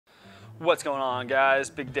What's going on,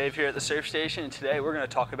 guys? Big Dave here at the surf station, and today we're going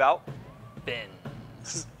to talk about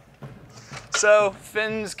fins. So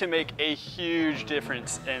fins can make a huge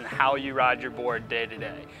difference in how you ride your board day to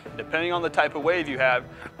day. Depending on the type of wave you have,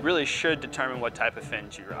 really should determine what type of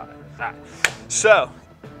fins you ride. Right. So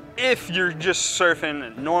if you're just surfing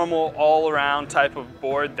a normal all-around type of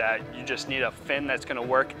board that you just need a fin that's going to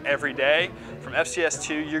work every day, from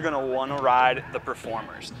FCS II you're going to want to ride the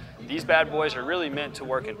Performers. These bad boys are really meant to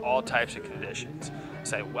work in all types of conditions.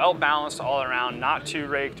 Say well balanced all around, not too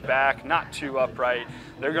raked back, not too upright.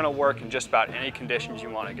 They're going to work in just about any conditions you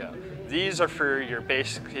want to go. These are for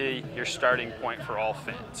basically your starting point for all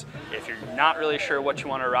fins. If you're not really sure what you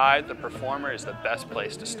want to ride, the Performer is the best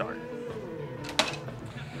place to start.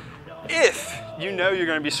 If you know you're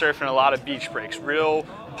going to be surfing a lot of beach breaks, real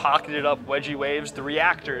pocketed up wedgy waves, the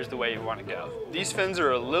Reactor is the way you want to go. These fins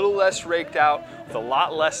are a little less raked out with a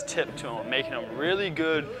lot less tip to them, making them really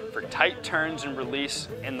good for tight turns and release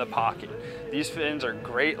in the pocket. These fins are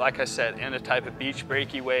great, like I said, in a type of beach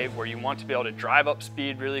breaky wave where you want to be able to drive up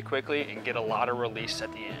speed really quickly and get a lot of release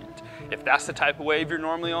at the end. If that's the type of wave you're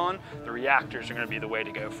normally on, the Reactors are going to be the way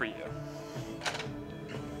to go for you.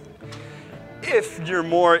 If you're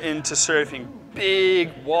more into surfing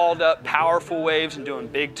big, walled up, powerful waves and doing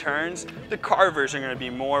big turns, the Carvers are going to be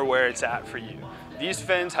more where it's at for you. These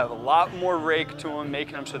fins have a lot more rake to them,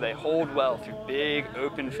 making them so they hold well through big,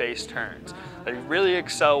 open face turns. They really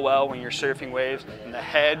excel well when you're surfing waves in the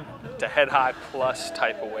head to head high plus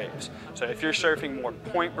type of waves. So if you're surfing more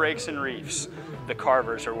point breaks and reefs, the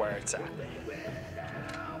Carvers are where it's at.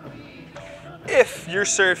 If you're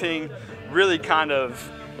surfing really kind of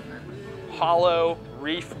hollow,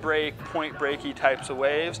 reef break, point breaky types of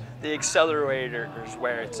waves, the Accelerator is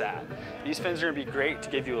where it's at. These fins are going to be great to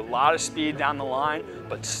give you a lot of speed down the line,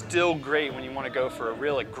 but still great when you want to go for a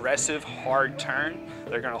real aggressive, hard turn.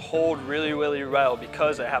 They're going to hold really, really well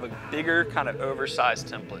because they have a bigger, kind of oversized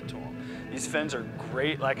template to them. These fins are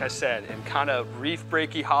great, like I said, in kind of reef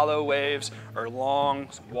breaky, hollow waves or long,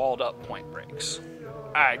 walled up point breaks.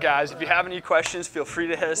 All right, guys, if you have any questions, feel free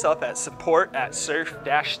to hit us up at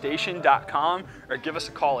support@surf-station.com or give us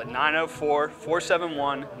a call at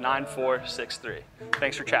 904-471-9463.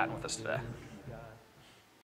 Thanks for chatting with us today.